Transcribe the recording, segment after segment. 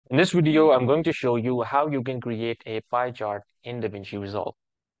In this video, I'm going to show you how you can create a pie chart in DaVinci Resolve.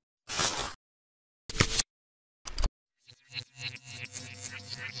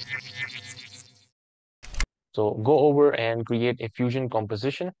 So go over and create a Fusion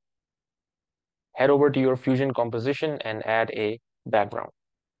composition. Head over to your Fusion composition and add a background.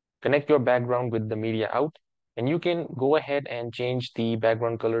 Connect your background with the media out, and you can go ahead and change the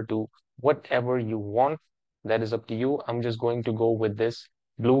background color to whatever you want. That is up to you. I'm just going to go with this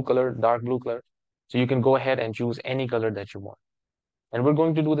blue color, dark blue color. So you can go ahead and choose any color that you want. And we're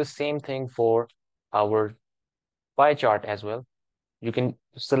going to do the same thing for our pie chart as well. You can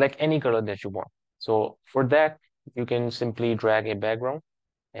select any color that you want. So for that, you can simply drag a background,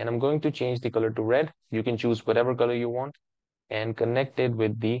 and I'm going to change the color to red. You can choose whatever color you want and connect it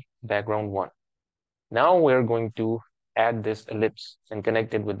with the background one. Now we're going to add this ellipse and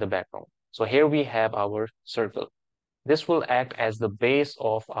connect it with the background. So here we have our circle. This will act as the base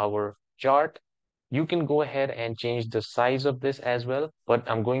of our chart. You can go ahead and change the size of this as well, but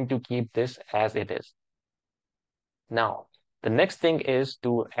I'm going to keep this as it is. Now, the next thing is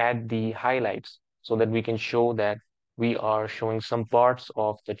to add the highlights so that we can show that we are showing some parts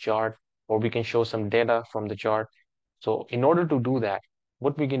of the chart, or we can show some data from the chart. So in order to do that,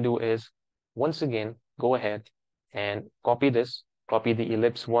 what we can do is, once again, go ahead and copy this, copy the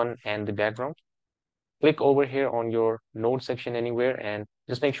ellipse one and the background. Click over here on your node section anywhere and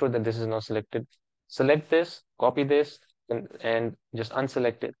just make sure that this is not selected. Select this, copy this, and just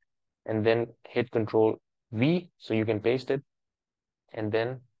unselect it, and then hit Control V so you can paste it, and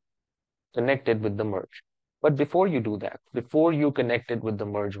then connect it with the merge. But before you do that, before you connect it with the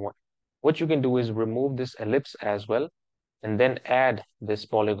merge one, what you can do is remove this ellipse as well, and then add this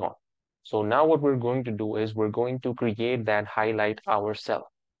polygon. So now what we're going to do is we're going to create that highlight ourselves.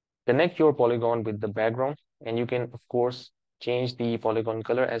 Connect your polygon with the background, and you can, of course, change the polygon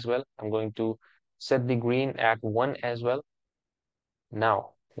color as well. I'm going to set the green at 1 as well.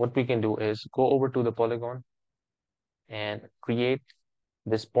 Now, what we can do is go over to the polygon and create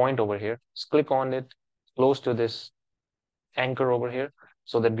this point over here. Just click on it close to this anchor over here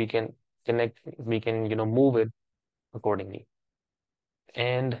so that we can connect, we can, move it accordingly.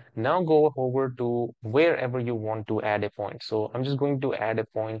 And now go over to wherever you want to add a point. So I'm just going to add a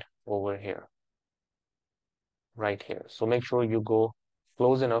point over here, right here. So make sure you go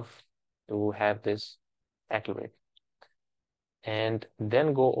close enough to have this accurate. And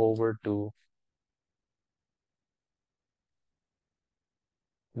then go over to,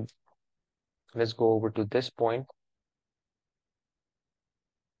 let's go over to this point.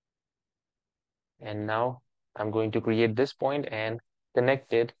 And now I'm going to create this point and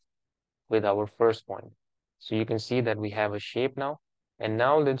connect it with our first point. So you can see that we have a shape now. And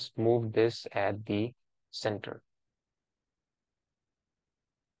now let's move this at the center.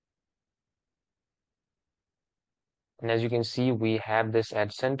 And as you can see, we have this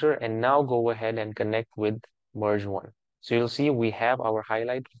at center, and now go ahead and connect with merge one. So you'll see we have our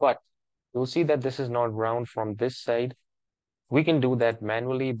highlight, but you'll see that this is not round from this side. We can do that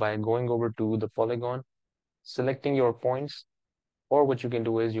manually by going over to the polygon, selecting your points, or what you can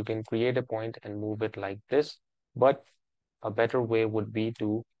do is you can create a point and move it like this. But a better way would be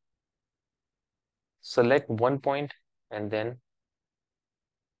to select one point and then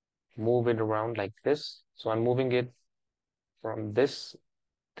move it around like this. So I'm moving it from this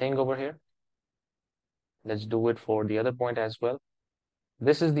thing over here. Let's do it for the other point as well.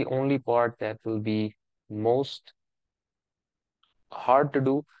 This is the only part that will be most hard to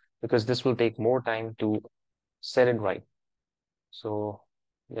do because this will take more time to set it right. So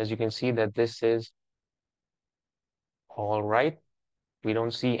as you can see that this is all right. We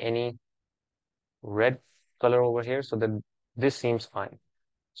don't see any red color over here, so that this seems fine.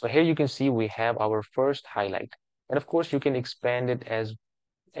 So here you can see we have our first highlight. And of course you can expand it as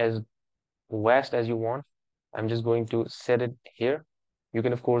vast as you want. I'm just going to set it here. You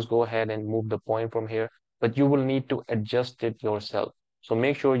can of course go ahead and move the point from here, but you will need to adjust it yourself. So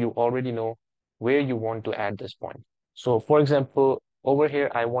make sure you already know where you want to add this point. So for example, over here,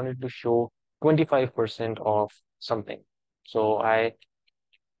 I wanted to show 25% of something. So I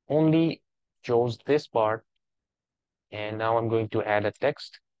only chose this part, and now I'm going to add a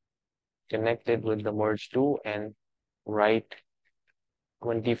text, connect it with the merge to, and write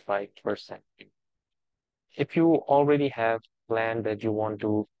 25%. If you already have planned that you want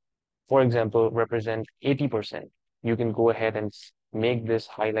to, for example, represent 80%, you can go ahead and make this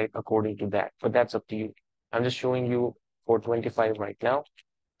highlight according to that, but that's up to you. I'm just showing you for 25 right now.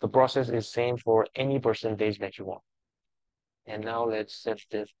 The process is same for any percentage that you want. And now let's set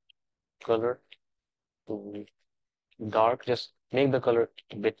this color to dark. Just make the color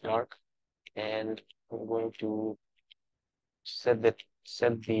a bit dark, and I'm going to set the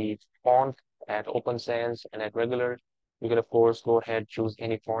font at Open Sans and at regular. You can of course go ahead, choose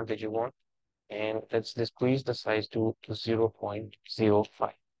any font that you want, and let's decrease the size to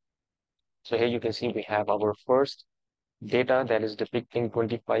 0.05. So here you can see we have our first data that is depicting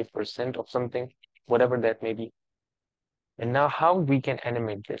 25% of something, whatever that may be. And now how we can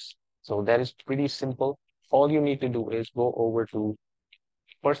animate this. So that is pretty simple. All you need to do is go over to,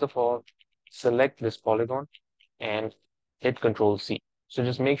 first of all, select this polygon and hit Control C. So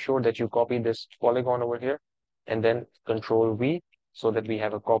just make sure that you copy this polygon over here and then Control V so that we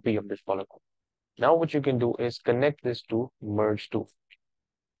have a copy of this polygon. Now what you can do is connect this to Merge To.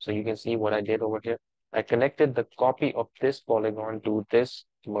 So you can see what I did over here. I connected the copy of this polygon to this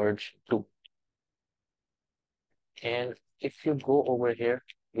Merge To. And if you go over here,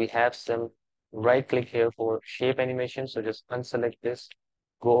 we have some right click here for shape animation. So just unselect this,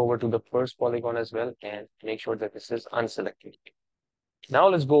 go over to the first polygon as well, and make sure that this is unselected. Now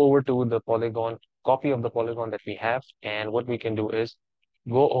let's go over to the polygon, copy of the polygon that we have. And what we can do is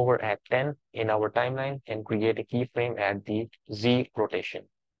go over at 10 in our timeline and create a keyframe at the Z rotation.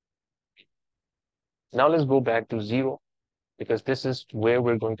 Now let's go back to 0 because this is where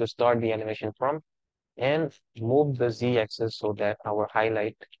we're going to start the animation from, and move the Z axis so that our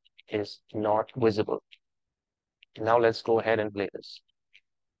highlight is not visible. Now let's go ahead and play this.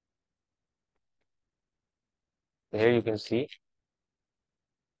 Here you can see,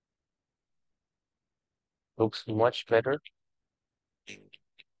 looks much better.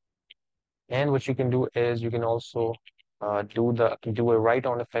 And what you can do is you can also do a write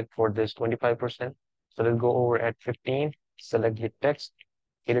on effect for this 25%. So let's go over at 15, select the text,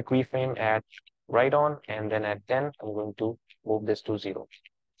 hit a keyframe at write on, and then at 10, I'm going to move this to 0.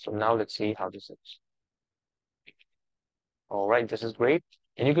 So now let's see how this is. All right, this is great.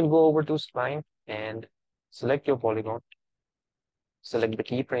 And you can go over to spline and select your polygon, select the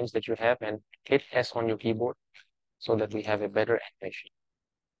keyframes that you have, and hit S on your keyboard so that we have a better animation.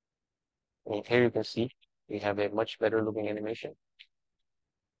 And here you can see we have a much better looking animation.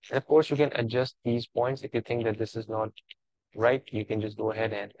 And of course, you can adjust these points. If you think that this is not right, you can just go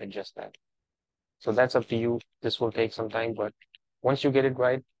ahead and adjust that. So that's up to you. This will take some time, but once you get it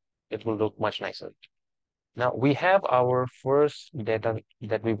right, it will look much nicer. Now we have our first data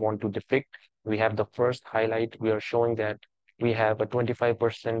that we want to depict. We have the first highlight. We are showing that we have a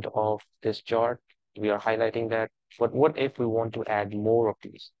 25% of this chart. We are highlighting that. But what if we want to add more of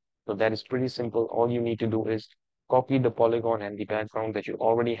these? So that is pretty simple. All you need to do is copy the polygon and the background that you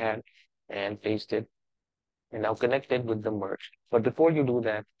already had and paste it. And now connect it with the merge. But before you do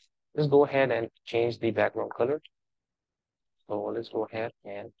that, just go ahead and change the background color. So let's go ahead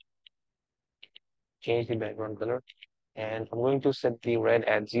and change the background color. And I'm going to set the red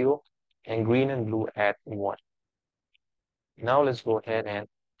at 0 and green and blue at 1. Now let's go ahead and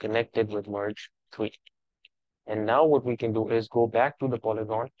connect it with merge 3. And now what we can do is go back to the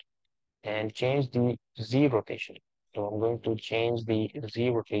polygon and change the Z rotation. So I'm going to change the Z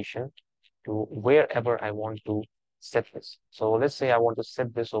rotation to wherever I want to set this. So let's say I want to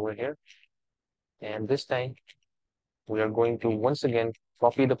set this over here. And this time we are going to once again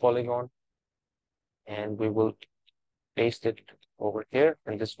copy the polygon and we will paste it over here.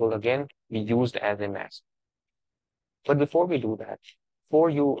 And this will again be used as a mask. But before we do that, before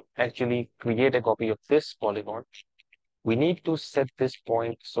you actually create a copy of this polygon, we need to set this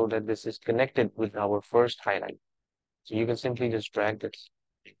point so that this is connected with our first highlight. So you can simply just drag this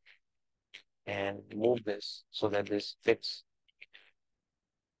and move this so that this fits.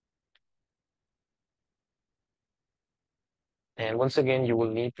 And once again, you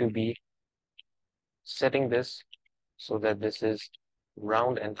will need to be setting this so that this is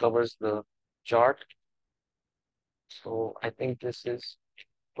round and covers the chart. So I think this is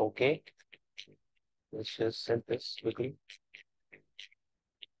okay. Let's just set this quickly.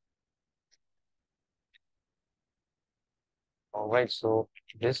 All right, so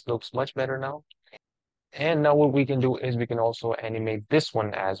this looks much better now. And now what we can do is we can also animate this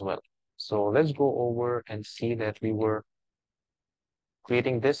one as well. So let's go over and see that we were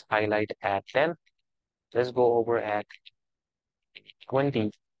creating this highlight at 10. Let's go over at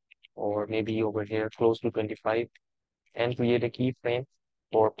 20 or maybe over here close to 25 and create a keyframe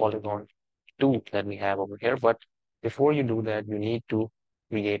for polygon 2 that we have over here. But before you do that, you need to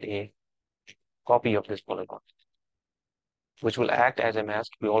create a copy of this polygon, which will act as a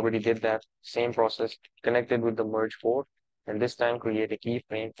mask. We already did that same process, connected with the merge 4, and this time create a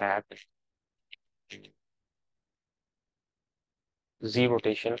keyframe at Z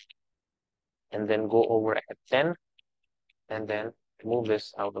rotation, and then go over at 10 and then move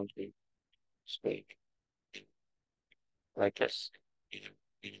this out of the screen like this.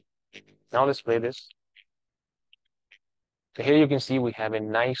 Now let's play this. So here you can see we have a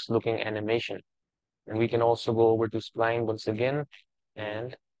nice looking animation, and we can also go over to spline once again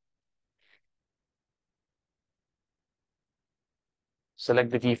and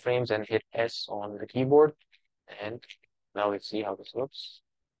select the keyframes and hit S on the keyboard. And now let's see how this looks.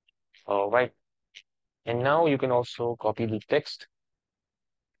 All right. And now you can also copy the text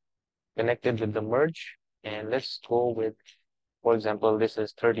connected with the merge. And let's go with, for example, this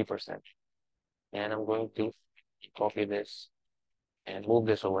is 30%. And I'm going to copy this and move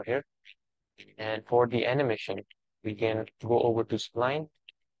this over here. And for the animation, we can go over to spline.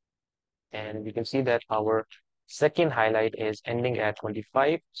 And we can see that our second highlight is ending at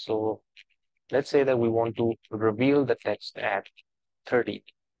 25. So let's say that we want to reveal the text at 30.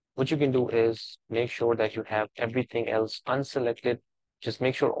 What you can do is make sure that you have everything else unselected. Just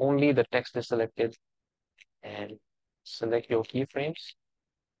make sure only the text is selected and select your keyframes.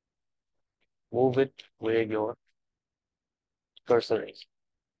 Move it where your cursor is.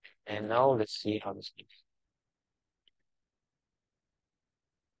 And now let's see how this goes.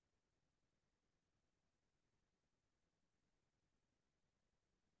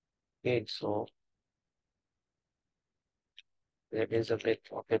 Okay, so there is a bit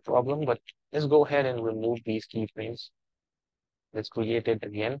of a problem, but let's go ahead and remove these keyframes. Let's create it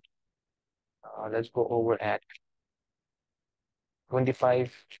again. Let's go over at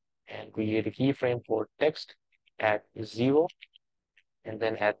 25 and create a keyframe for text at 0. And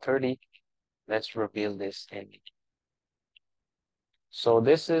then at 30, let's reveal this image. So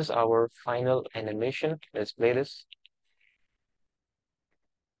this is our final animation. Let's play this.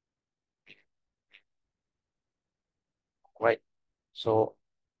 Right. So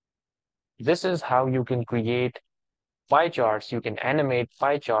this is how you can create pie charts. You can animate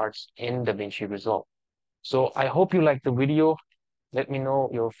pie charts in DaVinci Resolve. So I hope you liked the video. Let me know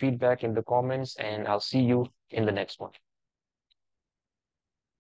your feedback in the comments, and I'll see you in the next one.